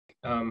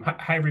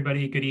Hi,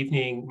 everybody. Good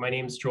evening. My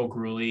name is Joel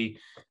Gruley.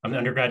 I'm the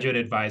undergraduate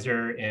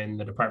advisor in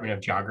the Department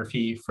of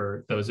Geography.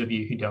 For those of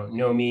you who don't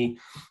know me,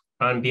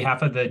 on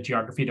behalf of the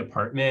Geography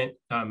Department,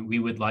 we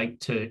would like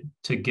to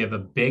give a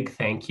big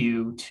thank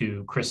you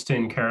to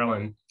Kristen,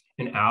 Carolyn,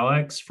 and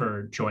Alex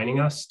for joining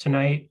us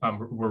tonight.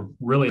 We're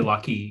really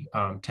lucky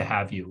to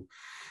have you.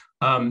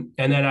 And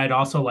then I'd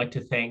also like to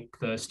thank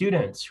the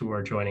students who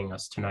are joining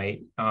us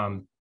tonight.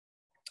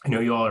 I know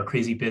you all are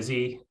crazy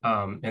busy,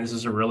 and this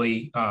is a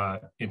really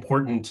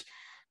important,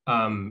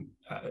 a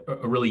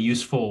really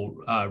useful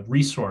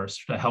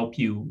resource to help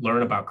you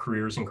learn about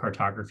careers in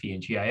cartography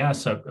and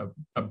GIS,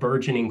 a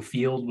burgeoning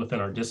field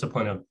within our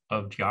discipline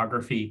of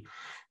geography.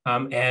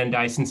 And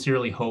I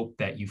sincerely hope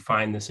that you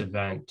find this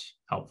event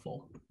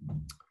helpful.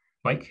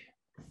 Mike?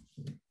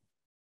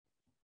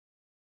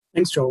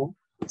 Thanks, Joel.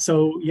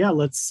 So yeah,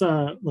 let's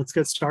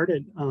get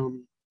started.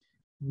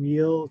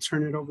 We'll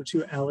turn it over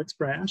to Alex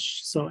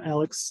Brash. So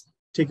Alex,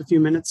 take a few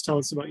minutes, tell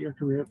us about your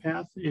career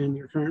path and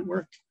your current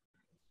work.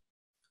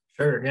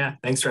 Sure, yeah,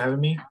 thanks for having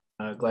me.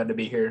 Glad to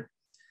be here.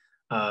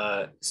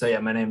 So yeah,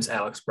 my name is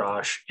Alex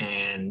Brash,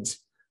 and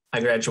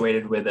I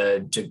graduated with a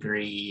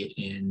degree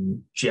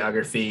in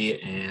geography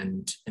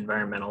and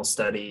environmental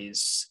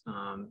studies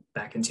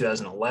back in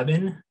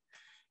 2011.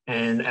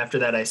 And after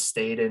that, I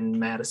stayed in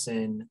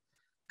Madison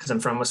because I'm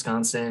from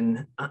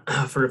Wisconsin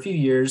for a few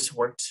years,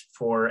 worked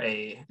for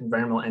a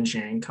environmental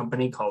engineering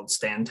company called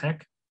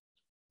Stantec.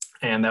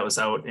 And that was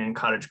out in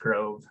Cottage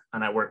Grove.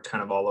 And I worked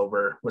kind of all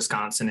over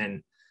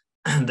Wisconsin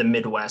and the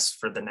Midwest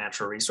for the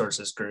natural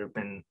resources group.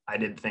 And I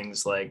did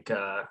things like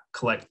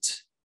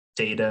collect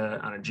data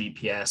on a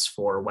GPS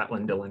for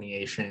wetland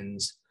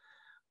delineations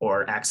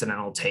or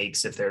accidental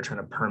takes if they're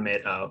trying to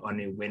permit a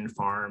new wind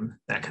farm,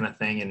 that kind of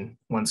thing. And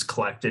once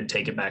collected,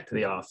 take it back to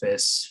the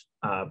office,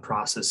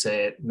 process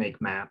it,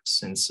 make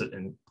maps, and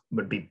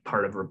would be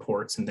part of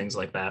reports and things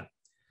like that.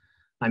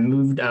 I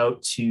moved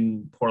out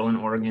to Portland,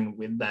 Oregon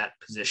with that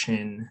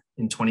position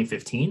in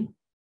 2015,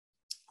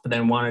 but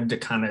then wanted to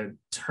kind of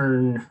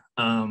turn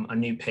a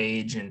new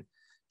page and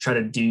try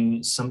to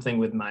do something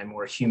with my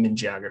more human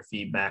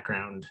geography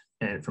background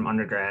and from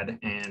undergrad.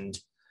 And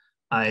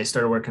I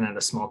started working at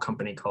a small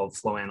company called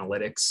Flow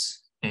Analytics,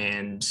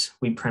 and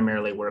we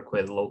primarily work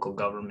with local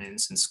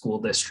governments and school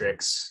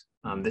districts.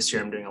 This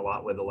year I'm doing a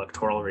lot with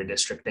electoral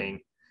redistricting.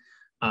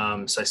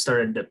 So I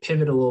started to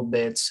pivot a little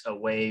bit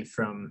away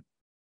from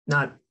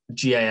not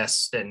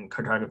GIS and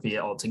cartography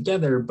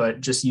altogether,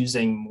 but just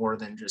using more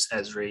than just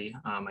Esri.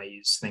 I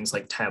use things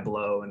like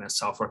Tableau and a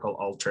software called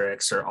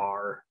Alteryx or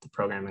R, the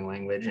programming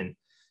language, and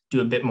do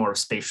a bit more of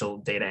spatial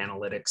data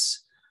analytics.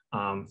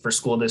 For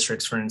school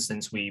districts, for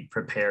instance, we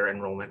prepare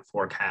enrollment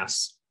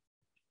forecasts.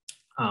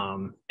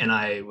 And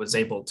I was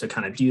able to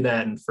kind of do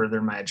that and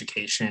further my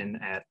education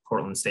at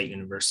Portland State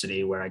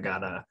University, where I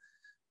got a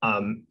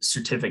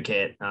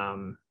certificate.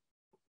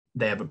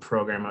 They have a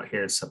program out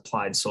here, it's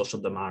applied social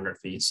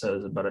demography. So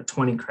it's about a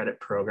 20 credit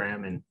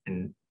program,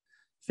 and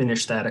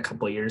finished that a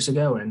couple of years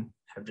ago and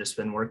have just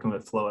been working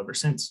with Flow ever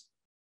since.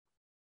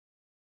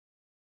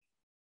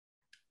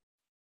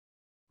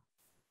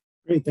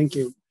 Great, thank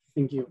you.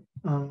 Thank you.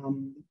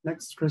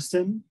 Next,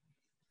 Kristen.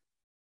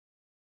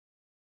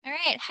 All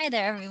right, hi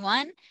there,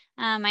 everyone.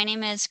 My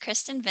name is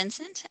Kristen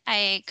Vincent.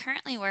 I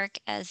currently work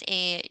as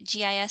a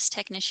GIS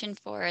technician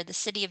for the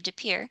city of De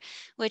Pere,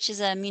 which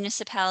is a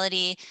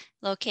municipality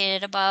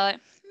located about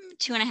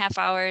 2.5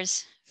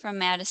 hours from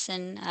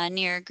Madison,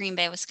 near Green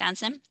Bay,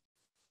 Wisconsin.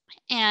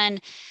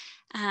 And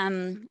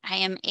I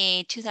am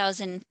a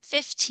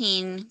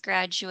 2015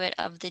 graduate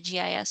of the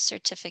GIS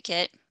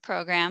certificate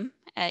program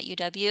at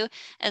UW,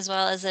 as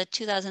well as a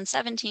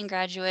 2017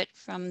 graduate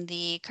from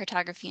the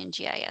Cartography and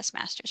GIS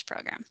master's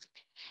program.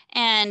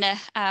 And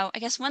I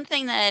guess one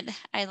thing that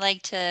I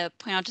like to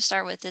point out to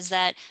start with is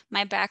that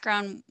my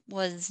background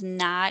was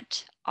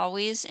not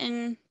always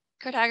in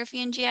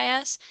cartography and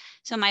GIS.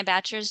 So my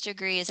bachelor's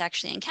degree is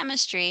actually in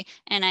chemistry,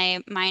 and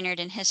I minored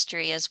in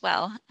history as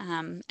well.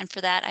 And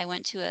for that, I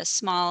went to a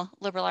small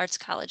liberal arts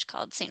college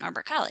called St.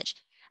 Norbert College.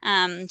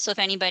 So if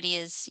anybody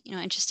is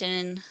interested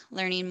in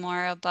learning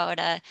more about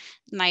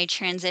my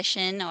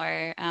transition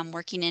or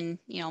working in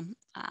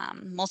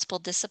multiple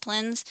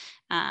disciplines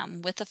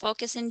with a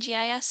focus in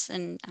GIS,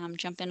 and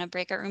jump in a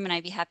breakout room and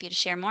I'd be happy to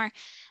share more.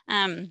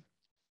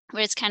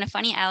 But it's kind of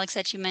funny, Alex,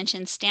 that you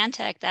mentioned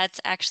Stantec. That's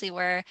actually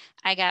where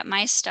I got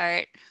my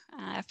start.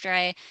 After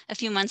a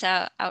few months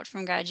out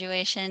from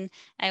graduation,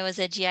 I was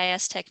a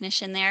GIS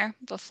technician there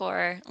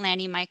before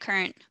landing my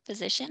current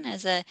position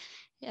as a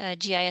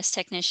GIS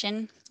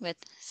technician with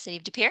City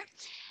of De Pere.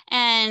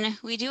 And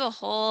we do a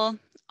whole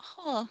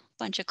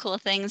bunch of cool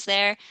things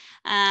there.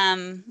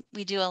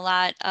 We do a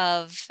lot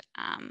of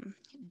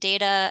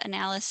data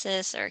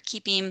analysis, or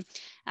keeping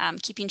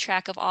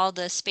track of all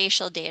the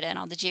spatial data and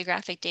all the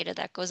geographic data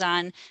that goes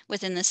on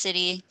within the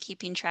city,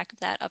 keeping track of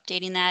that,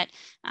 updating that.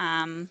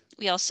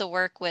 We also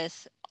work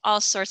with all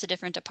sorts of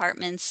different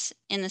departments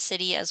in the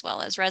city as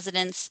well as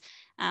residents.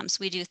 So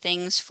we do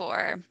things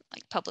for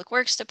like Public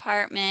Works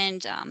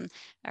Department,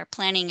 our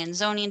Planning and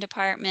Zoning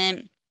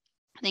Department,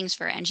 things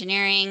for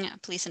engineering,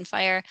 police and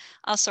fire,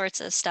 all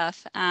sorts of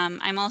stuff.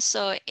 I'm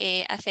also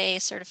a FAA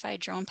certified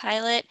drone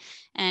pilot,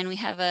 and we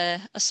have a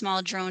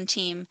small drone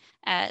team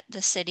at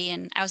the city.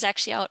 And I was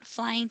actually out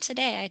flying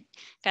today. I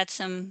got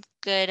some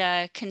good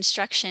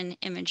construction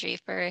imagery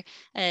for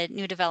a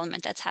new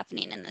development that's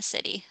happening in the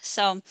city.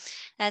 So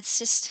that's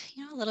just,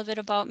 a little bit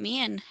about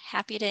me, and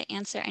happy to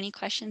answer any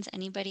questions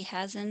anybody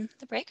has in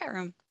the breakout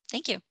room.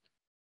 Thank you.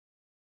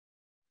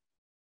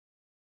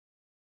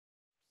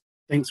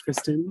 Thanks,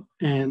 Kristen.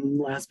 And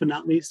last but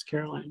not least,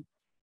 Caroline.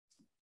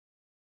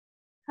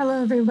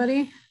 Hello,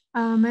 everybody.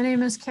 My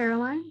name is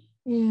Caroline,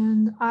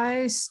 and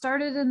I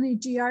started in the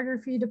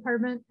geography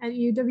department at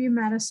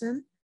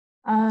UW-Madison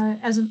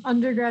as an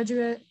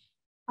undergraduate.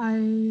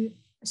 I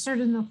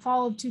started in the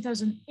fall of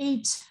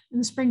 2008. In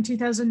the spring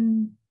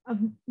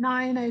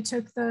 2009, I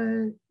took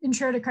the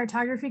Intro to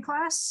Cartography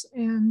class,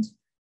 and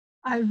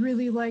I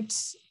really liked,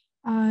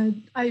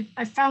 I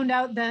found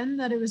out then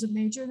that it was a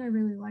major and I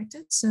really liked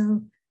it.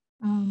 So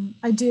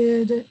I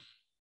did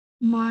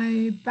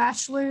my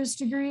bachelor's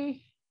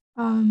degree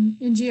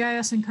in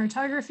GIS and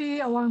cartography,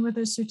 along with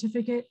a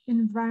certificate in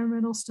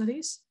environmental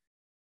studies.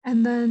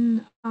 And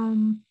then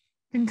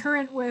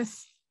concurrent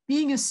with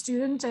being a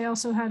student, I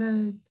also had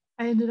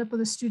I ended up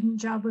with a student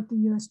job with the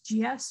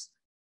USGS.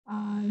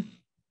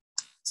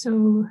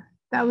 So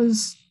that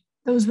was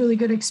really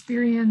good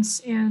experience.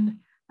 And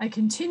I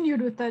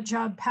continued with that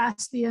job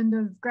past the end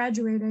of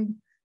graduating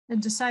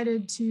and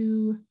decided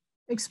to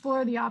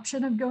explore the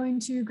option of going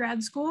to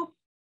grad school.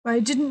 But I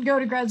didn't go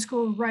to grad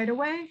school right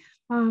away.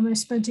 I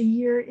spent a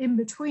year in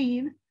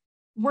between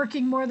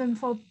working more than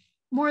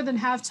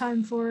half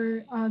time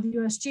for the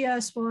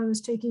USGS while I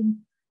was taking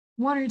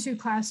 1 or 2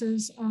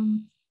 classes.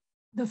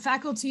 The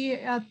faculty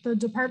at the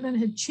department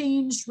had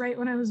changed right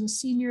when I was a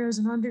senior as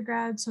an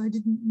undergrad, so I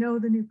didn't know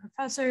the new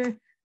professor.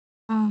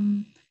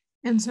 And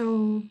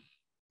so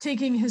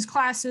taking his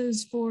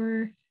classes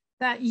for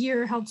that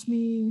year helped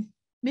me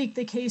make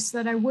the case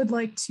that I would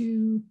like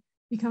to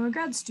become a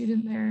grad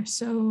student there.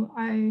 So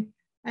I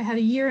had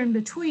a year in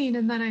between,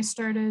 and then I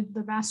started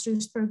the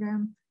master's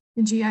program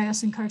in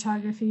GIS and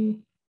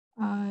cartography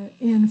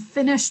and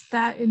finished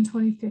that in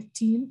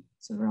 2015.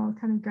 So we're all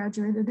kind of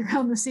graduated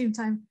around the same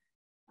time.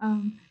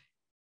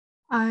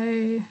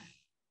 I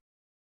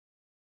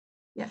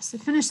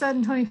finished that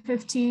in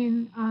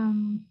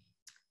 2015.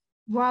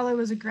 While I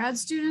was a grad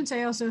student,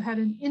 I also had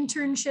an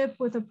internship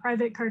with a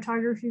private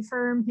cartography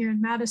firm here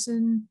in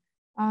Madison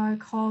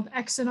called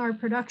X&R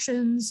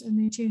Productions, and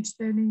they changed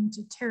their name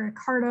to Terra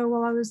Carta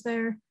while I was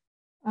there.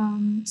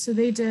 So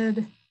they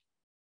did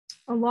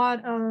a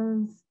lot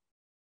of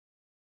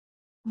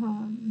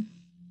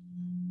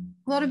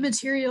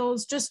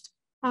materials. Just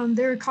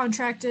they were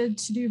contracted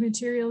to do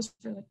materials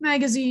for like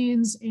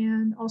magazines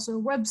and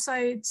also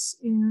websites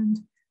and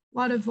a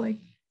lot of like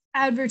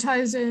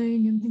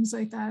advertising and things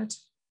like that.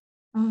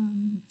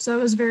 So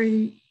it was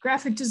very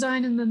graphic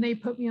design, and then they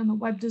put me on the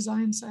web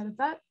design side of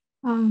that.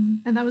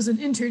 And that was an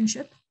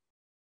internship.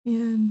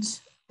 And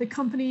the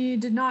company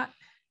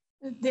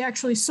they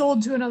actually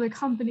sold to another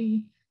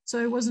company,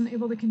 so I wasn't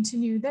able to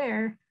continue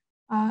there.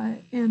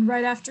 And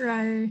right after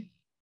I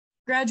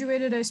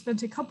graduated, I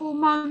spent a couple of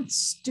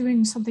months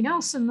doing something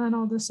else, and then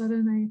all of a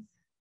sudden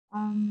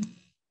I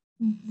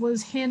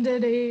was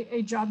handed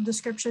a job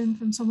description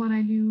from someone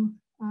I knew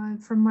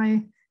from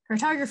my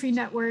cartography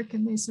network,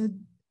 and they said,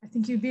 "I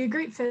think you'd be a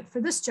great fit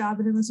for this job."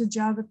 And it was a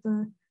job at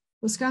the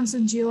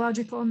Wisconsin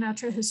Geological and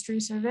Natural History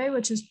Survey,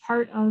 which is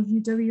part of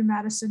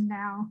UW-Madison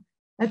now.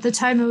 At the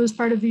time, it was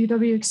part of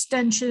UW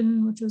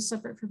Extension, which was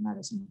separate from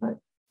Madison. But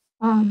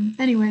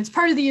anyway, it's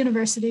part of the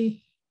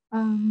university.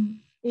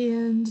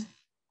 And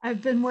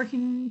I've been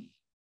working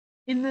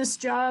in this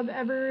job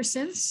ever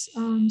since.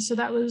 So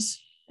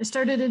I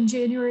started in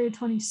January of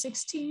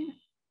 2016.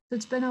 So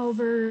it's been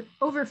over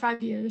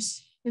 5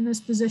 years in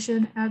this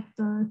position at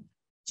the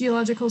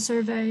Geological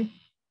Survey.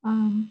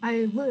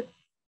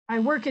 I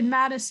work in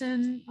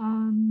Madison.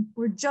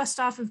 We're just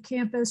off of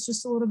campus,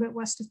 just a little bit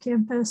west of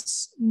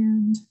campus.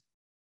 And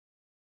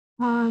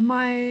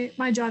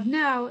my job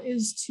now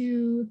is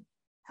to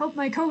help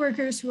my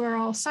coworkers, who are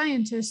all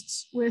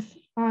scientists, with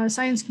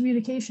science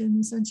communication,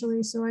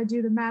 essentially. So I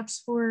do the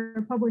maps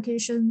for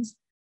publications.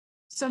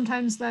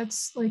 Sometimes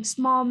that's like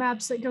small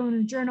maps that go in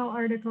a journal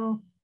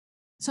article.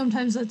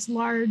 Sometimes that's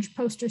large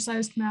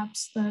poster-sized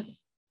maps that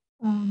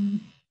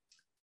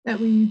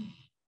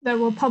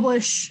we'll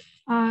publish.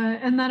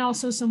 And then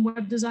also some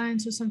web design.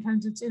 So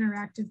sometimes it's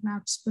interactive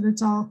maps, but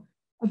it's all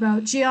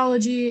about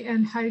geology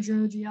and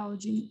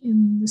hydrogeology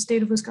in the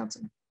state of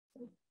Wisconsin.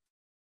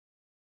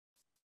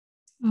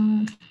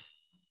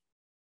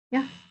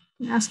 Yeah,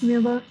 ask me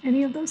about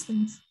any of those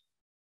things.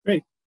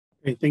 Great,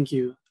 thank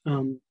you.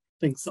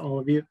 Thanks to all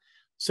of you.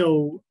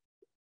 So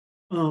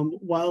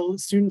while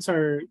students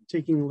are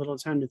taking a little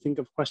time to think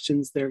of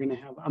questions they're gonna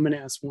have, I'm gonna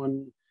ask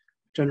one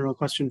general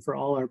question for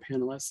all our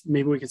panelists.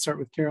 Maybe we could start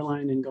with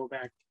Caroline and go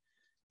back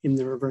in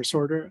the reverse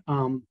order.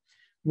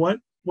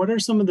 What are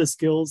some of the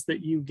skills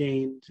that you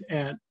gained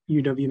at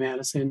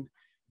UW-Madison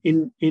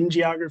in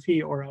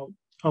geography or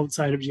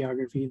outside of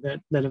geography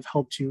that have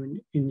helped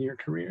you in your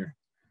career?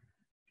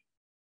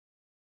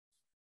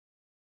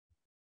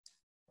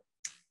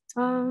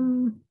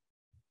 The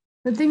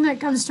thing that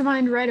comes to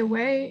mind right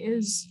away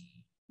is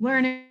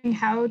learning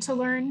how to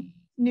learn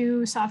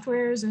new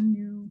softwares and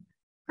new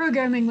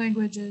programming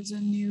languages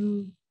and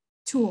new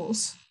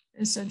tools,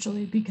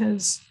 essentially,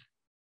 because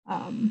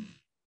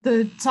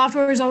the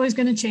software is always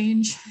going to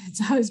change.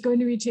 It's always going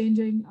to be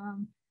changing.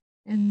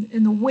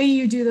 And the way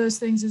you do those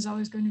things is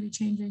always going to be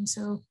changing.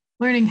 So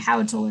learning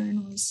how to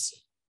learn was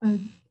a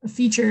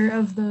feature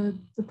of the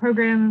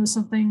program. It was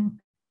something,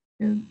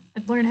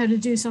 I'd learn how to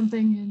do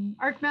something in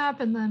ArcMap,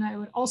 and then I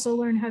would also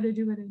learn how to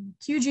do it in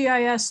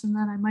QGIS, and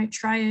then I might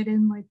try it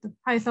in like the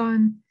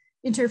Python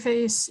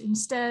interface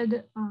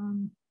instead.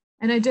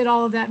 And I did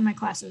all of that in my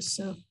classes.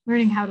 So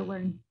learning how to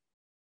learn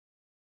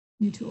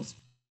new tools.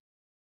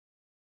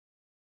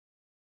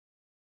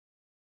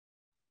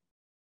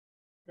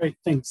 Great,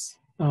 thanks.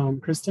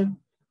 Kristen?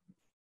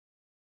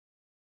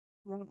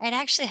 I'd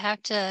actually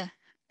have to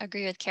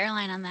agree with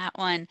Caroline on that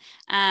one.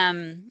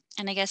 And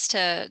I guess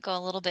to go a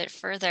little bit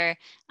further,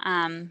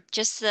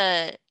 just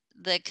the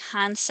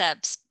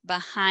concepts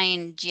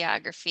behind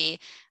geography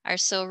are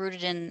so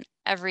rooted in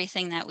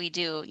everything that we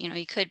do. You know,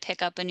 you could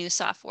pick up a new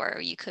software,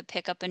 or you could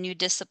pick up a new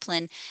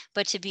discipline,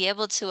 but to be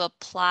able to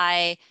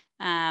apply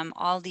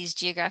all these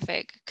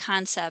geographic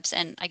concepts,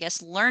 and I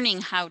guess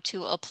learning how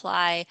to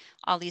apply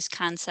all these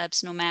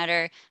concepts no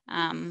matter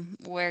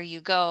where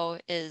you go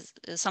is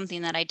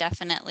something that I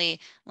definitely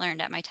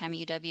learned at my time at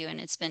UW, and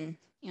it's been,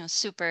 you know,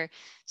 super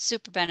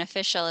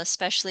beneficial,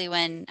 especially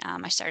when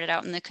I started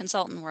out in the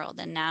consultant world,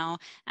 and now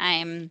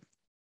I'm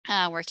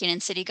working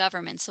in city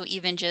government. So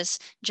even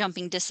just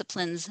jumping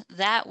disciplines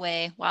that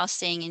way while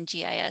staying in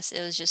GIS,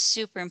 it was just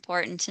super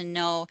important to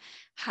know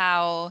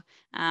how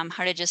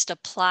to just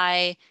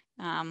apply,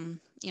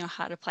 you know,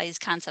 how to apply these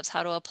concepts,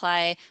 how to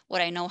apply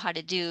what I know how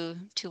to do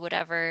to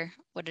whatever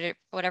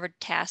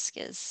task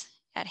is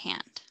at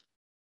hand.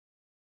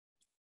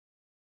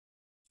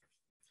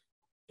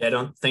 Yeah, I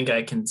don't think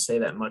I can say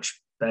that much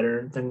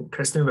better than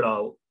Kristen, but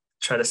I'll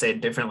try to say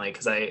it differently,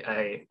 because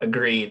I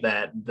agree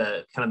that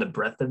the kind of the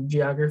breadth of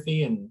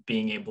geography and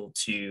being able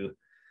to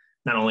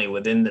not only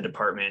within the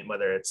department,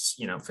 whether it's,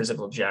 you know,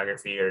 physical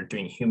geography or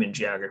doing human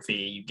geography,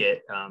 you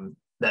get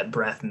that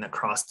breadth and the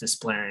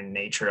cross-disciplinary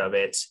nature of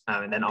it.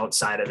 And then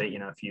outside of it, you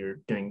know, if you're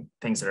doing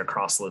things that are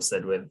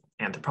cross-listed with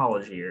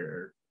anthropology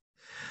or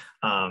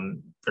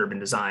urban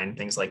design,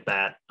 things like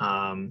that,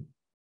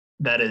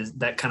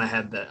 that kind of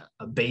had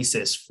a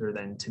basis for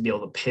then to be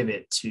able to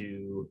pivot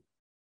to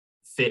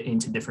fit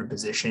into different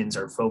positions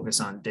or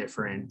focus on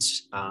different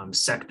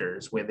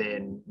sectors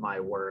within my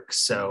work.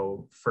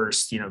 So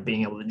first, you know,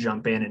 being able to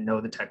jump in and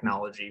know the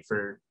technology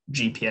for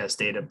GPS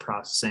data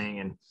processing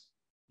and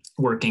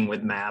working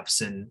with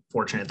maps, and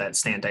fortunate that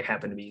Stantec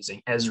happened to be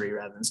using Esri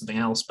rather than something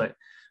else, but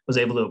was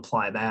able to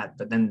apply that.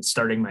 But then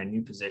starting my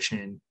new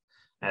position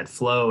at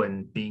Flow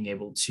and being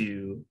able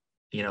to,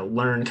 you know,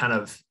 learn, kind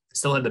of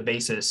still had the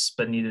basis,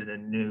 but needed a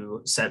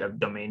new set of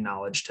domain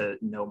knowledge to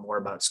know more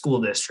about school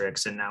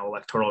districts and now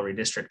electoral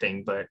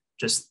redistricting, but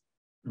just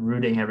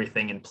rooting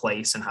everything in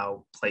place and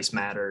how place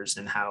matters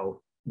and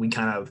how we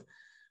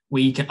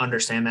can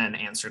understand that and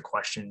answer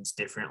questions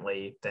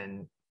differently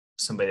than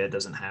somebody that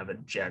doesn't have a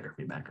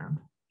geography background.